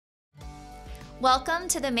Welcome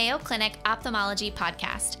to the Mayo Clinic Ophthalmology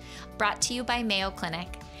Podcast, brought to you by Mayo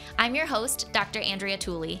Clinic. I'm your host, Dr. Andrea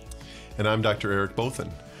Tooley. And I'm Dr. Eric Bothan.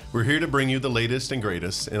 We're here to bring you the latest and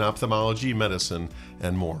greatest in ophthalmology, medicine,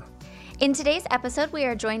 and more. In today's episode, we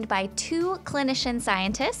are joined by two clinician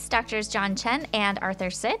scientists, Drs. Chen and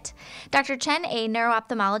Arthur Sit. Dr. Chen, a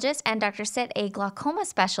neuro-ophthalmologist, and Dr. Sit, a glaucoma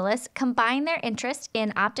specialist, combine their interest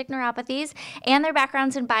in optic neuropathies and their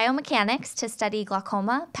backgrounds in biomechanics to study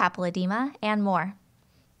glaucoma, papilledema, and more.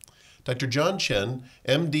 Dr. John Chen,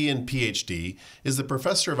 MD and PhD, is the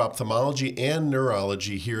professor of ophthalmology and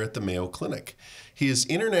neurology here at the Mayo Clinic. He is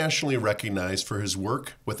internationally recognized for his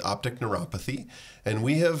work with optic neuropathy, and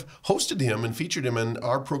we have hosted him and featured him in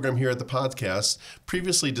our program here at the podcast,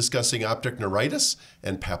 previously discussing optic neuritis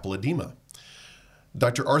and papilledema.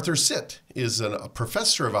 Dr. Arthur Sit is a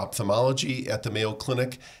professor of ophthalmology at the Mayo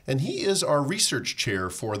Clinic, and he is our research chair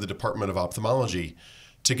for the Department of Ophthalmology.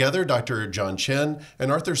 Together, Dr. John Chen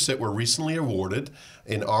and Arthur Sit were recently awarded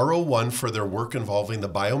an R01 for their work involving the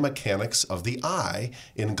biomechanics of the eye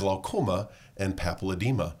in glaucoma and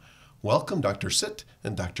papilledema. Welcome, Dr. Sit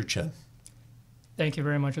and Dr. Chen. Thank you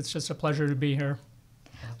very much. It's just a pleasure to be here.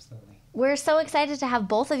 Absolutely. We're so excited to have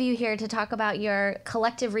both of you here to talk about your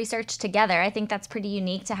collective research together. I think that's pretty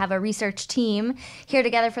unique to have a research team here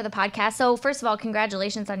together for the podcast. So first of all,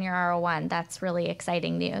 congratulations on your R01. That's really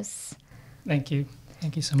exciting news. Thank you.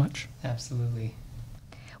 Thank you so much. Absolutely.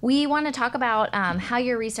 We want to talk about how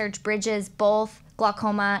your research bridges both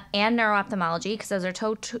glaucoma and neuro-ophthalmology, because those are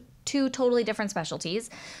two totally different specialties.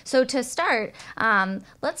 So to start,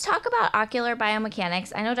 let's talk about ocular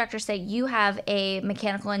biomechanics. I know, Dr. Sit, you have a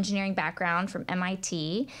mechanical engineering background from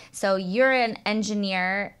MIT, so you're an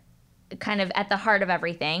engineer kind of at the heart of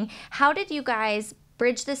everything. How did you guys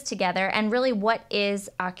bridge this together, and really what is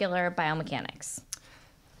ocular biomechanics?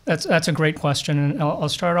 That's a great question, and I'll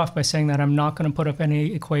start off by saying that I'm not going to put up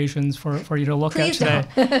any equations for you to look Please at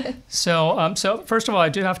today. So first of all, I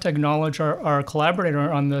do have to acknowledge our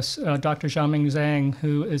collaborator on this, Dr. Xiaoming Zhang,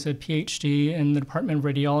 who is a PhD in the Department of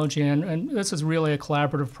Radiology, and this is really a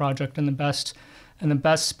collaborative project in the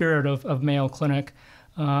best spirit of Mayo Clinic,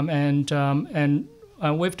 and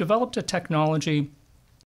we've developed a technology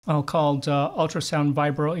called ultrasound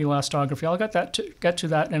vibroelastography. I'll get to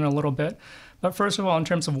that in a little bit. But first of all, in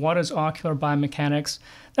terms of what is ocular biomechanics,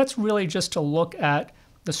 that's really just to look at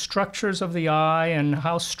the structures of the eye and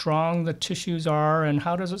how strong the tissues are and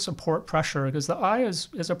how does it support pressure, because the eye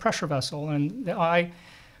is a pressure vessel, and the eye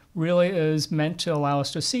really is meant to allow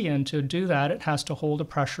us to see, and to do that it has to hold a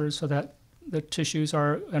pressure so that the tissues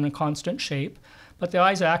are in a constant shape. But the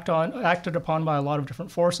eye is acted upon by a lot of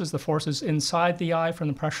different forces. The forces inside the eye from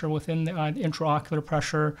the pressure within the eye, the intraocular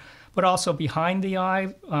pressure, but also behind the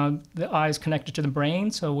eye. The eye is connected to the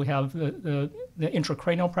brain, so we have the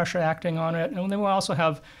intracranial pressure acting on it. And then we also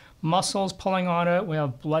have muscles pulling on it. We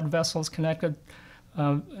have blood vessels connected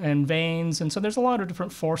and veins. And so there's a lot of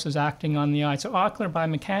different forces acting on the eye. So ocular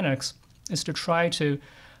biomechanics is to try to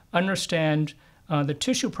understand the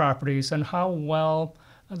tissue properties and how well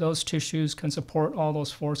those tissues can support all those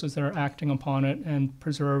forces that are acting upon it and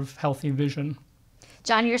preserve healthy vision.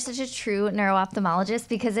 John, you're such a true neuro-ophthalmologist,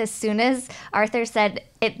 because as soon as Arthur said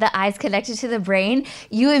the eye's connected to the brain,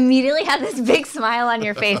 you immediately had this big smile on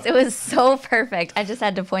your face. It was so perfect. I just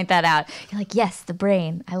had to point that out. You're like, yes, the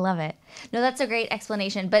brain. I love it. No, that's a great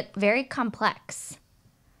explanation, but very complex.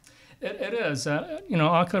 It is.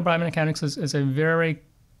 Ocular biomechanics is a very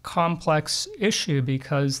complex issue,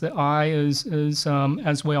 because the eye is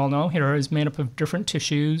as we all know here, is made up of different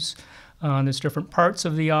tissues. There's different parts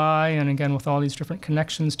of the eye, and again, with all these different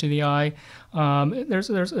connections to the eye,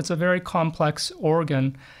 it's a very complex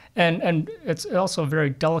organ, and it's also a very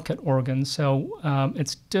delicate organ. So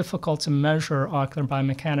it's difficult to measure ocular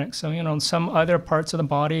biomechanics. So some other parts of the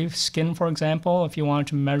body, skin, for example, if you wanted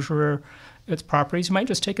to measure its properties, you might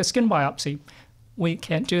just take a skin biopsy. We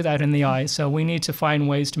can't do that in the eye, so we need to find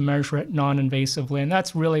ways to measure it non-invasively, and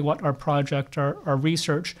that's really what our project, our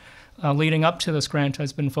research leading up to this grant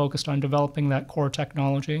has been focused on, developing that core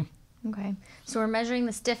technology. Okay, so we're measuring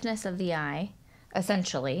the stiffness of the eye,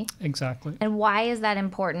 essentially. Exactly. And why is that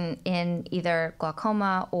important in either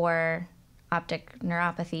glaucoma or optic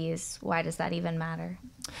neuropathies? Why does that even matter?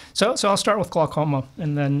 So I'll start with glaucoma,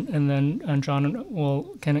 and then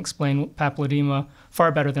John can explain papilledema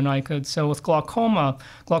far better than I could. So with glaucoma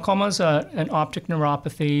is an optic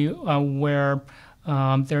neuropathy where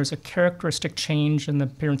there's a characteristic change in the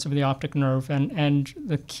appearance of the optic nerve, and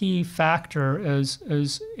the key factor is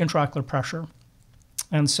intraocular pressure.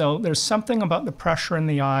 And so there's something about the pressure in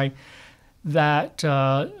the eye that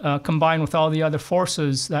combined with all the other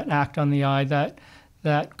forces that act on the eye, that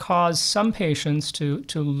that cause some patients to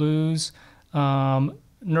lose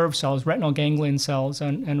nerve cells, retinal ganglion cells,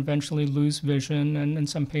 and eventually lose vision, and in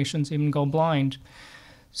some patients even go blind.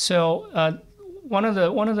 So one of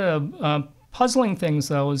the puzzling things,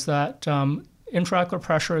 though, is that intraocular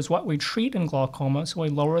pressure is what we treat in glaucoma, so we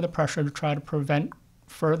lower the pressure to try to prevent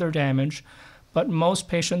further damage. But most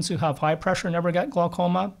patients who have high pressure never get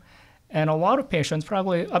glaucoma, and a lot of patients,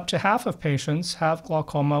 probably up to half of patients, have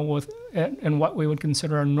glaucoma in what we would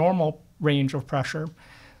consider a normal range of pressure.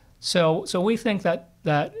 So we think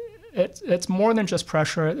that it's more than just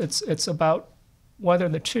pressure. It's about whether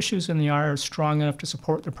the tissues in the eye are strong enough to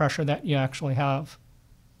support the pressure that you actually have.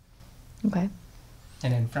 Okay.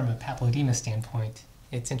 And then from a papilledema standpoint,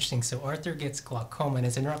 it's interesting. So Arthur gets glaucoma, and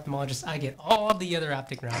as a neuro-ophthalmologist, I get all the other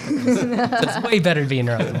optic neuropathies. So it's way better to be a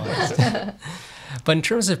neuro-ophthalmologist. But in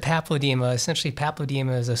terms of papilledema, essentially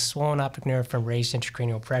papilledema is a swollen optic nerve from raised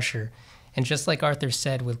intracranial pressure. And just like Arthur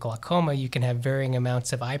said with glaucoma, you can have varying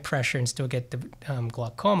amounts of eye pressure and still get the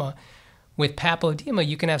glaucoma. With papilledema,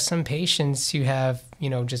 you can have some patients who have,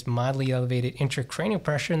 just mildly elevated intracranial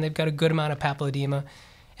pressure, and they've got a good amount of papilledema.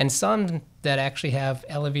 And some that actually have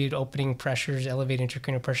elevated opening pressures, elevated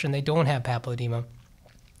intracranial pressure, and they don't have papilledema.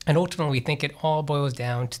 And ultimately, we think it all boils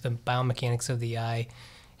down to the biomechanics of the eye.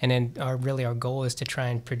 And then our goal is to try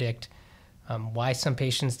and predict why some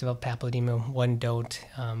patients develop papilledema, one don't.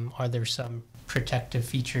 Are there some protective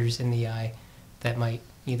features in the eye that might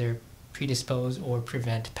either predispose or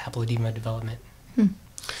prevent papilledema development?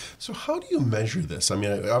 So how do you measure this? I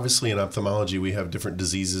mean, obviously in ophthalmology, we have different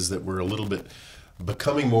diseases that we're a little bit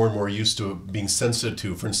becoming more and more used to being sensitive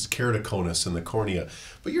to, for instance, keratoconus in the cornea.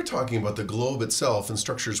 But you're talking about the globe itself and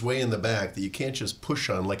structures way in the back that you can't just push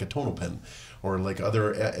on like a tonal pen, or like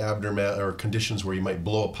other abnormal or conditions where you might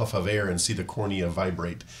blow a puff of air and see the cornea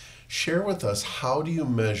vibrate. Share with us, how do you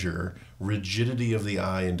measure rigidity of the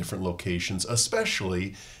eye in different locations,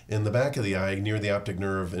 especially in the back of the eye near the optic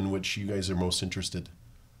nerve, in which you guys are most interested?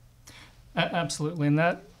 Absolutely, and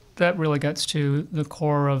that really gets to the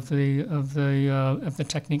core of the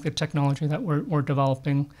technique, the technology that we're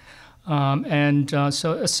developing.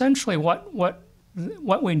 So essentially,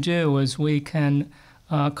 what we do is we can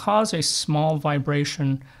cause a small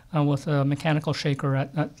vibration with a mechanical shaker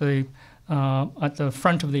at the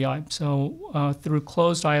front of the eye. So through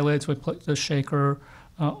closed eyelids, we put the shaker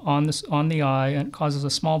on the eye, and it causes a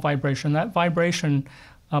small vibration. That vibration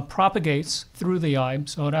propagates through the eye.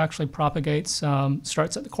 So it actually propagates,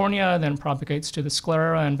 starts at the cornea, then propagates to the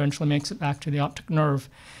sclera, and eventually makes it back to the optic nerve.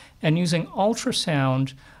 And using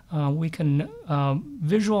ultrasound, we can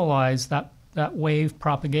visualize that wave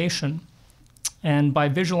propagation. And by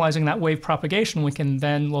visualizing that wave propagation, we can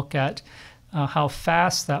then look at how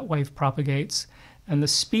fast that wave propagates. And the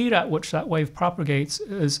speed at which that wave propagates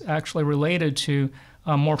is actually related to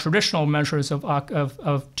more traditional measures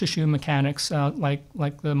of tissue mechanics, like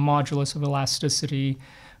the modulus of elasticity.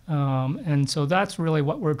 And so that's really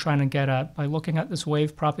what we're trying to get at. By looking at this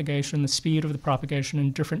wave propagation, the speed of the propagation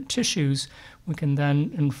in different tissues, we can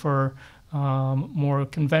then infer more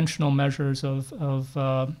conventional measures of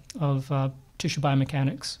tissue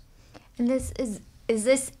biomechanics. And is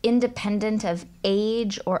this independent of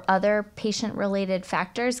age or other patient-related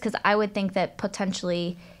factors? Because I would think that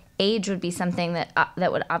potentially age would be something that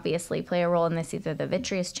would obviously play a role in this, either the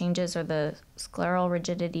vitreous changes or the scleral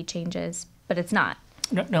rigidity changes, but it's not.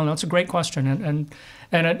 No, that's a great question, and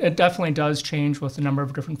it definitely does change with a number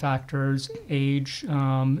of different factors. Age,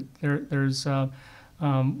 there's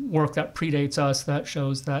work that predates us that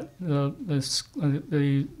shows that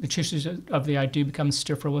the tissues of the eye do become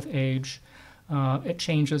stiffer with age. It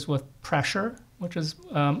changes with pressure, which is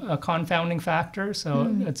a confounding factor,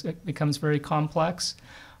 so it becomes very complex.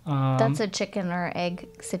 That's a chicken or egg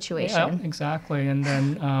situation. Yeah, exactly. And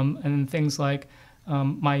then things like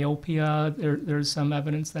myopia, there's some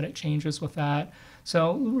evidence that it changes with that.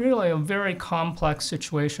 So really a very complex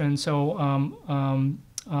situation. So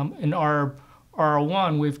in our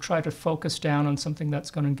R1, we've tried to focus down on something that's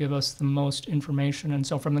going to give us the most information. And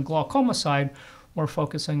so from the glaucoma side, we're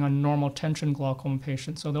focusing on normal tension glaucoma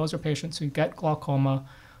patients. So those are patients who get glaucoma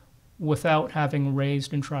without having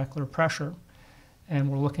raised intraocular pressure. And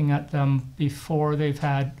we're looking at them before they've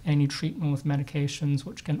had any treatment with medications,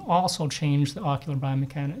 which can also change the ocular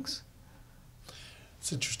biomechanics.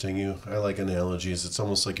 It's interesting. I like analogies. It's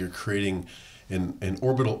almost like you're creating an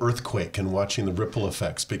orbital earthquake and watching the ripple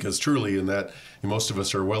effects, because truly in that, most of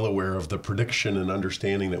us are well aware of the prediction and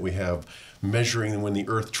understanding that we have measuring when the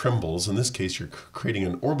earth trembles. In this case, you're creating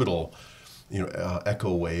an orbital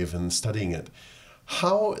echo wave and studying it.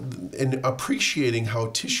 How, and appreciating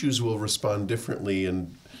how tissues will respond differently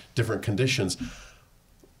in different conditions.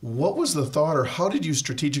 What was the thought, or how did you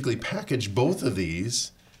strategically package both of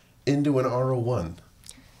these into an RO1?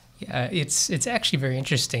 Yeah, it's actually very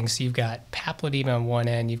interesting. So you've got papilledema on one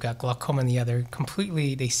end, you've got glaucoma on the other.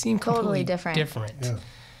 They seem completely different.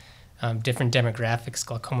 Yeah. Different demographics.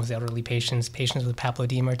 Glaucoma is elderly patients. Patients with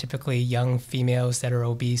papilledema are typically young females that are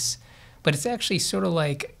obese. But it's actually sort of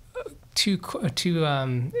like two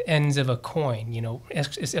ends of a coin. You know,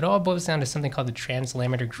 it all boils down to something called the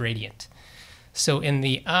translaminar gradient. So in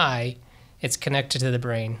the eye, it's connected to the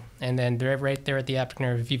brain, and then right there at the optic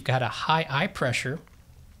nerve, if you've got a high eye pressure,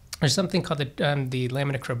 there's something called the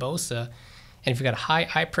lamina cribosa, and if you've got a high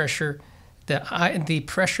eye pressure, the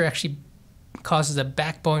pressure actually causes a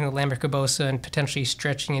backbowing of the lamina cribosa and potentially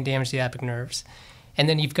stretching and damage the optic nerves. And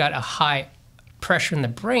then you've got a high pressure in the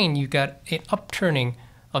brain, you've got an upturning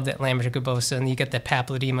of that lamina cribosa, and you get the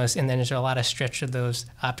papilledemas, and then there's a lot of stretch of those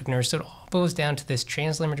optic nerves. So it all boils down to this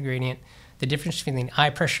translaminar gradient, the difference between the eye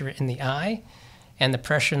pressure in the eye and the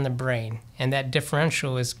pressure in the brain. And that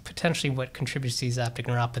differential is potentially what contributes to these optic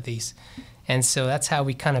neuropathies. And so that's how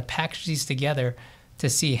we kind of package these together to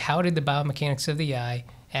see how did the biomechanics of the eye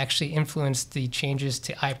actually influence the changes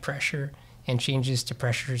to eye pressure and changes to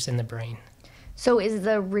pressures in the brain. So is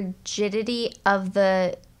the rigidity of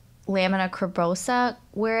the lamina cribosa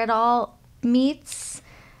where it all meets?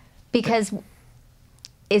 Because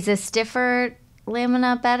is a stiffer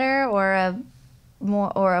lamina better, or a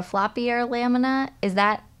floppier lamina? Is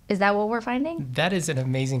that what we're finding? That is an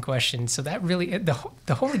amazing question. So that really, the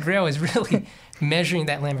holy grail is really measuring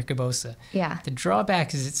that lamina cribosa. Yeah. The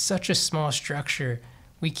drawback is it's such a small structure,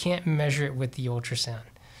 we can't measure it with the ultrasound.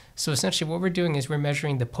 So essentially what we're doing is we're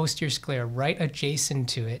measuring the posterior sclera right adjacent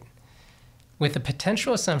to it, with a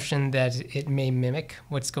potential assumption that it may mimic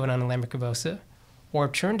what's going on in lamina cribosa, or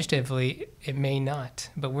alternatively, it may not.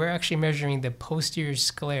 But we're actually measuring the posterior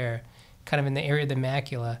sclera, kind of in the area of the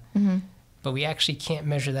macula, but we actually can't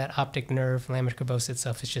measure that optic nerve, lamina cribosa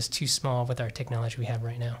itself. It's just too small with our technology we have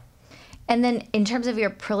right now. And then in terms of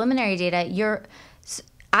your preliminary data,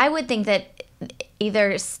 I would think that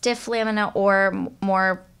either stiff lamina or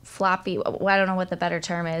more floppy, I don't know what the better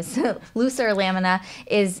term is, looser lamina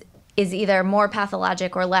is either more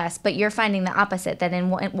pathologic or less, but you're finding the opposite, that in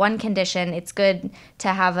one condition it's good to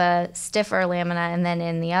have a stiffer lamina, and then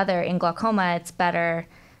in the other, in glaucoma, it's better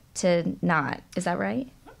to not. Is that right?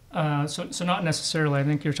 So not necessarily. I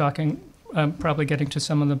think you're talking, probably getting to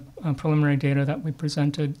some of the preliminary data that we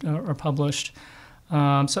presented or published.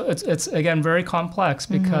 So it's again very complex,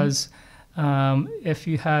 because if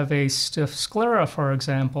you have a stiff sclera, for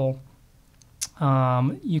example,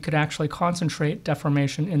 you could actually concentrate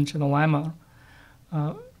deformation into the lamina.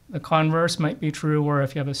 The converse might be true, where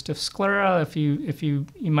if you have a stiff sclera, you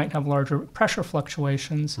might have larger pressure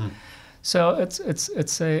fluctuations. So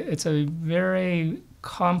it's a very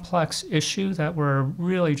complex issue that we're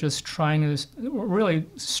really just starting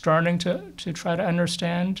to try to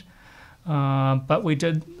understand. But we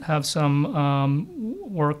did have some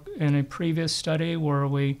work in a previous study where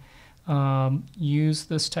we used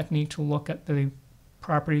this technique to look at the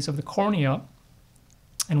properties of the cornea,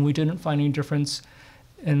 and we didn't find any difference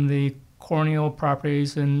in the corneal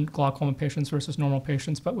properties in glaucoma patients versus normal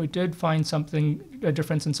patients, but we did find a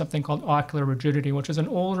difference in something called ocular rigidity, which is an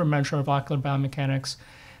older measure of ocular biomechanics,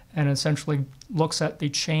 and essentially looks at the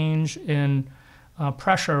change in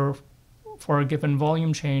pressure for a given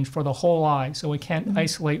volume change for the whole eye. So we can't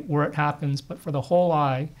isolate where it happens, but for the whole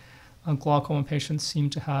eye, glaucoma patients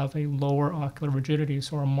seem to have a lower ocular rigidity,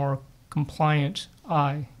 so a more compliant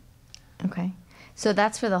eye. Okay. So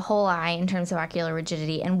that's for the whole eye in terms of ocular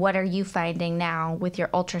rigidity. And what are you finding now with your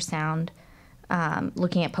ultrasound,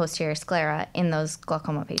 looking at posterior sclera in those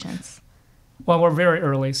glaucoma patients? Well, we're very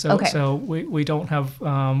early, so Okay. so we don't have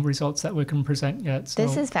results that we can present yet. So.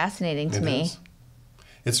 This is fascinating to me.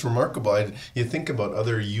 It's remarkable. You think about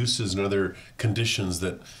other uses and other conditions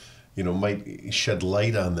that, might shed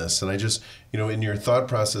light on this. And I just, in your thought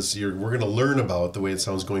process, we're going to learn about, the way it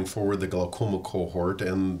sounds going forward, the glaucoma cohort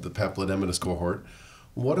and the papillodematous cohort.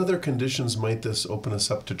 What other conditions might this open us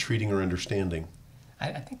up to treating or understanding?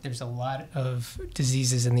 I think there's a lot of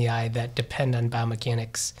diseases in the eye that depend on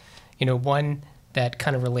biomechanics. One that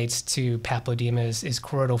kind of relates to papilledema is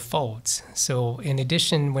choroidal folds. So in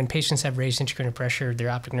addition, when patients have raised intracranial pressure, their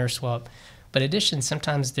optic nerve swell up. But in addition,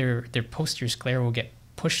 sometimes their posterior sclera will get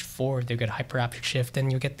pushed forward. They'll get a hyperoptic shift,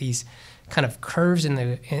 and you'll get these kind of curves in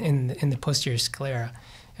the posterior sclera,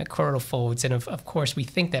 choroidal folds. And of course, we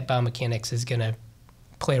think that biomechanics is going to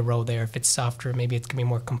play a role there. If it's softer, maybe it's going to be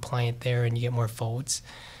more compliant there, and you get more folds.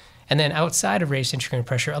 And then outside of raised intracranial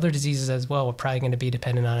pressure, other diseases as well are probably going to be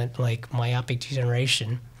dependent on it, like myopic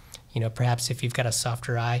degeneration. Perhaps if you've got a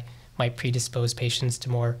softer eye, might predispose patients to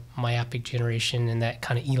more myopic generation and that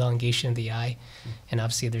kind of elongation of the eye. And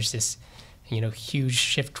obviously there's this, huge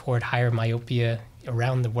shift toward higher myopia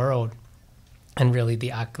around the world. And really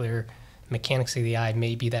the ocular mechanics of the eye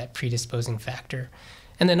may be that predisposing factor.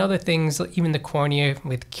 And then other things, even the cornea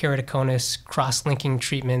with keratoconus, cross-linking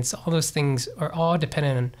treatments, all those things are all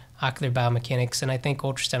dependent on ocular biomechanics. And I think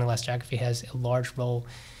ultrasound elastography has a large role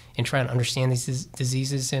in trying to understand these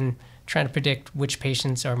diseases and trying to predict which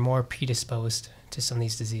patients are more predisposed to some of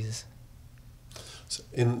these diseases. So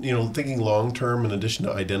thinking long term, in addition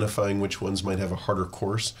to identifying which ones might have a harder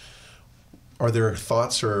course, are there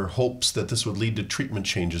thoughts or hopes that this would lead to treatment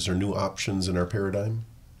changes or new options in our paradigm?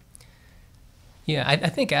 Yeah, I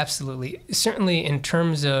think absolutely. Certainly in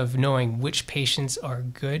terms of knowing which patients are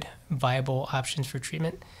good, viable options for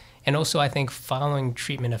treatment, and also I think following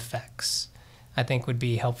treatment effects, I think would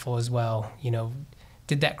be helpful as well.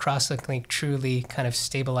 Did that cross-link truly kind of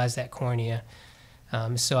stabilize that cornea?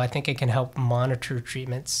 So I think it can help monitor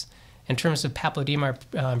treatments. In terms of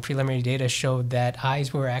papilledema, preliminary data showed that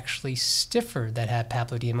eyes were actually stiffer that had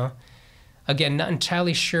papilledema. Again, not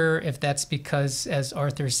entirely sure if that's because, as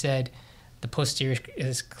Arthur said, the posterior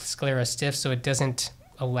sclera is stiff, so it doesn't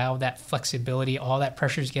allow that flexibility. All that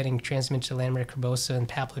pressure is getting transmitted to lamina curvosa and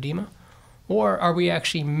papilledema. Or are we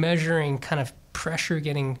actually measuring kind of pressure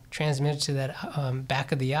getting transmitted to that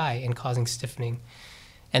back of the eye and causing stiffening?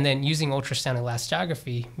 And then using ultrasound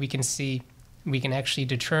elastography, we can actually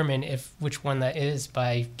determine which one that is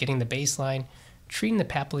by getting the baseline, treating the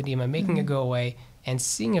papilledema, making it go away, and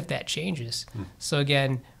seeing if that changes. So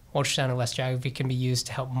again, ultrasound elastography can be used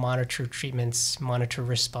to help monitor treatments, monitor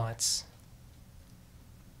response.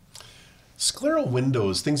 Scleral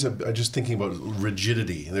windows, things I'm just thinking about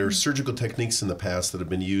rigidity. There are surgical techniques in the past that have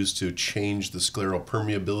been used to change the scleral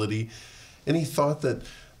permeability. Any thought that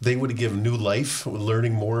they would give new life,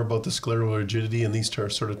 learning more about the scleral rigidity in these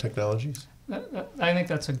sort of technologies? I think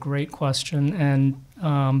that's a great question. And,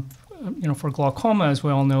 for glaucoma, as we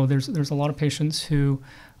all know, there's a lot of patients who,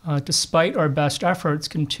 despite our best efforts,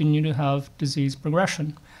 continue to have disease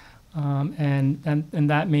progression. And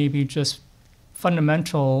that may be just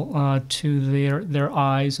fundamental to their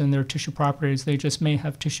eyes and their tissue properties. They just may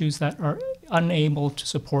have tissues that are unable to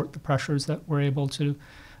support the pressures that we're able to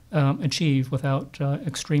achieve without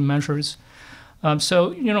extreme measures. So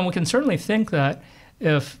we can certainly think that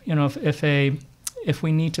if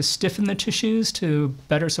we need to stiffen the tissues to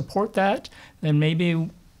better support that, then maybe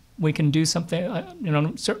we can do something,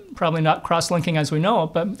 probably not cross-linking as we know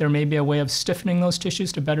it, but there may be a way of stiffening those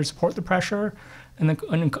tissues to better support the pressure. And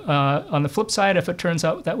on the flip side, if it turns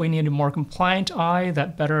out that we need a more compliant eye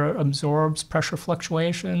that better absorbs pressure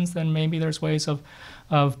fluctuations, then maybe there's ways of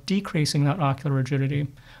decreasing that ocular rigidity.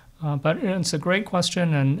 But it's a great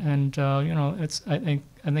question, and I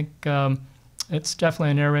think it's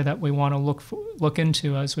definitely an area that we want to look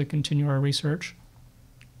into as we continue our research.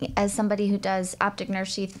 As somebody who does optic nerve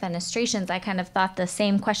sheath fenestrations, I kind of thought the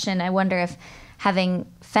same question. I wonder if having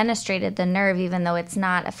fenestrated the nerve, even though it's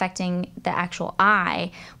not affecting the actual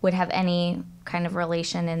eye, would have any kind of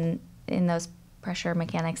relation in those pressure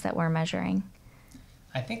mechanics that we're measuring.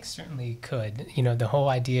 I think certainly could. The whole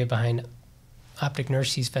idea behind optic nerve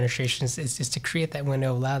sheath fenestrations is to create that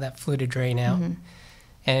window, allow that fluid to drain out.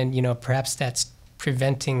 And, perhaps that's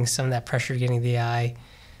preventing some of that pressure getting to the eye.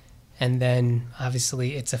 And then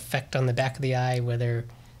obviously its effect on the back of the eye, whether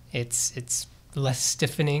it's less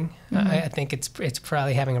stiffening, I think it's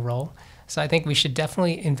probably having a role. So I think we should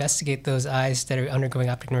definitely investigate those eyes that are undergoing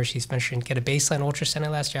optic nerve sheath fenestration, get a baseline ultrasound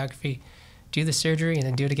elastography, do the surgery, and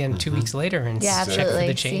then do it again 2 weeks later and check for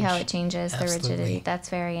the change. See how it changes Absolutely. the rigidity. That's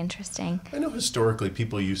very interesting. I know historically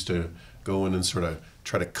people used to go in and sort of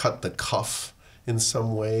try to cut the cuff in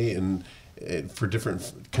some way, and for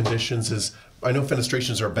different conditions. I know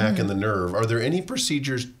fenestrations are back in the nerve. Are there any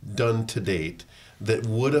procedures done to date that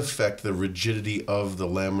would affect the rigidity of the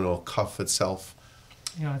laminal cuff itself?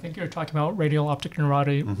 I think you're talking about radial optic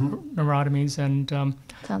neurotomies, and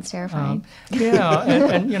sounds terrifying.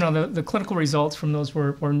 And the clinical results from those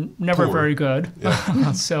were never Poor. Very good.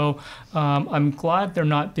 Yeah. So I'm glad they're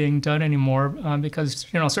not being done anymore because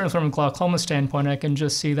certainly from a glaucoma standpoint, I can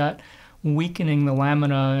just see that weakening the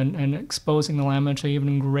lamina and exposing the lamina to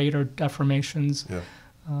even greater deformations. Yeah.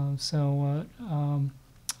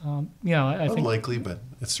 I think unlikely, but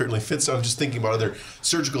it certainly fits. I'm just thinking about other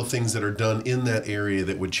surgical things that are done in that area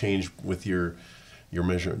that would change with your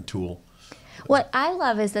measurement tool. What I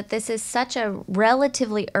love is that this is such a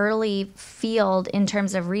relatively early field in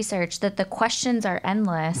terms of research that the questions are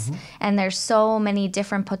endless and there's so many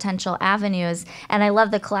different potential avenues. And I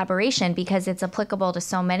love the collaboration because it's applicable to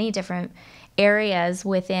so many different areas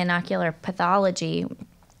within ocular pathology,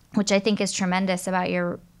 which I think is tremendous about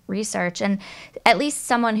your research. And at least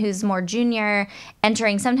someone who's more junior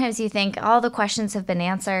entering, sometimes you think all the questions have been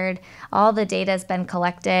answered, all the data has been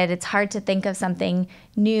collected. It's hard to think of something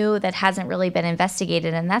new that hasn't really been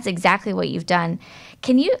investigated, and that's exactly what you've done.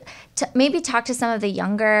 Can you maybe talk to some of the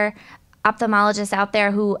younger ophthalmologists out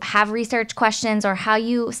there who have research questions, or how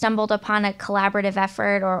you stumbled upon a collaborative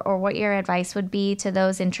effort, or what your advice would be to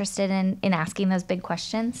those interested in asking those big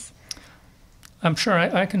questions? I'm sure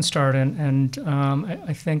I can start, and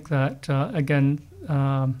I think that again,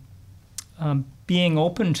 being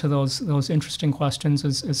open to those interesting questions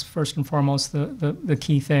is first and foremost the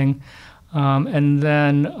key thing, and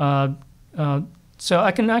then so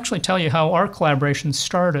I can actually tell you how our collaboration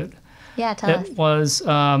started. Yeah, tell us.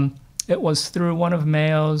 It was through one of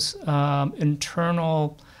Mayo's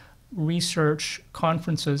internal research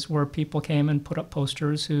conferences where people came and put up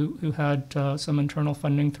posters who had some internal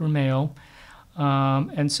funding through Mayo.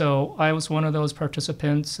 And so I was one of those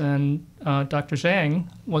participants, and Dr. Zhang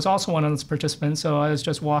was also one of those participants. So I was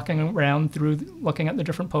just walking around looking at the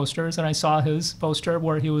different posters, and I saw his poster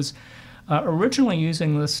where he was originally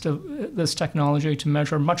using this technology to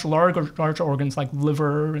measure much larger organs like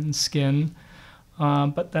liver and skin.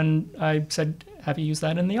 But then I said, have you used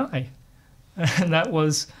that in the eye? And that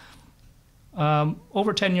was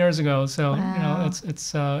over 10 years ago. So wow.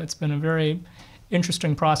 It's been a very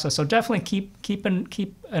interesting process. So definitely keep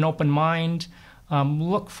an open mind.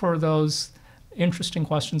 Look for those interesting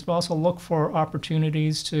questions, but also look for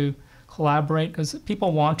opportunities to collaborate, because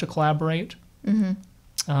people want to collaborate. And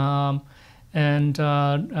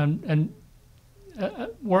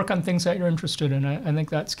work on things that you're interested in. I think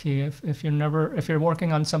that's key. If you're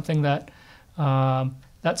working on something that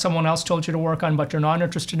someone else told you to work on, but you're not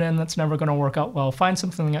interested in, that's never going to work out well. Find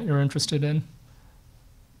something that you're interested in.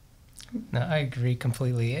 No, I agree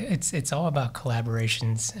completely. It's all about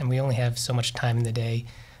collaborations, and we only have so much time in the day.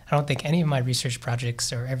 I don't think any of my research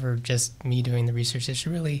projects are ever just me doing the research. It's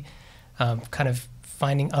really kind of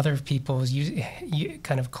finding other people,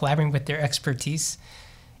 kind of collaborating with their expertise,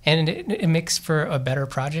 and it makes for a better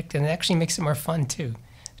project, and it actually makes it more fun too,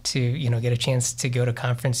 to get a chance to go to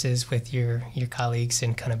conferences with your colleagues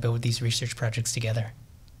and kind of build these research projects together.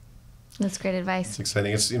 That's great advice. It's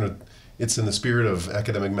exciting. It's in the spirit of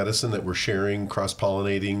academic medicine that we're sharing,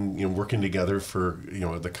 cross-pollinating, working together for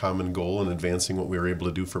the common goal and advancing what we were able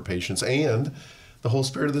to do for patients, and the whole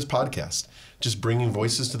spirit of this podcast, just bringing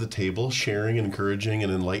voices to the table, sharing, encouraging,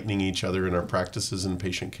 and enlightening each other in our practices and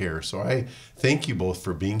patient care. So I thank you both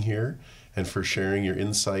for being here and for sharing your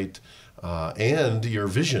insight and your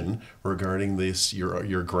vision regarding this,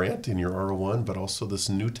 your grant in your R01, but also this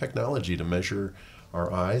new technology to measure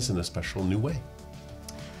our eyes in a special new way.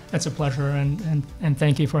 It's a pleasure, and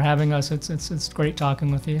thank you for having us. It's great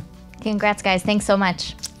talking with you. Congrats, guys. Thanks so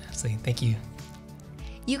much. Absolutely. Thank you.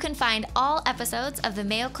 You can find all episodes of the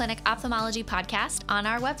Mayo Clinic Ophthalmology Podcast on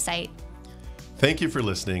our website. Thank you for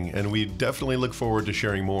listening, and we definitely look forward to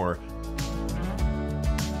sharing more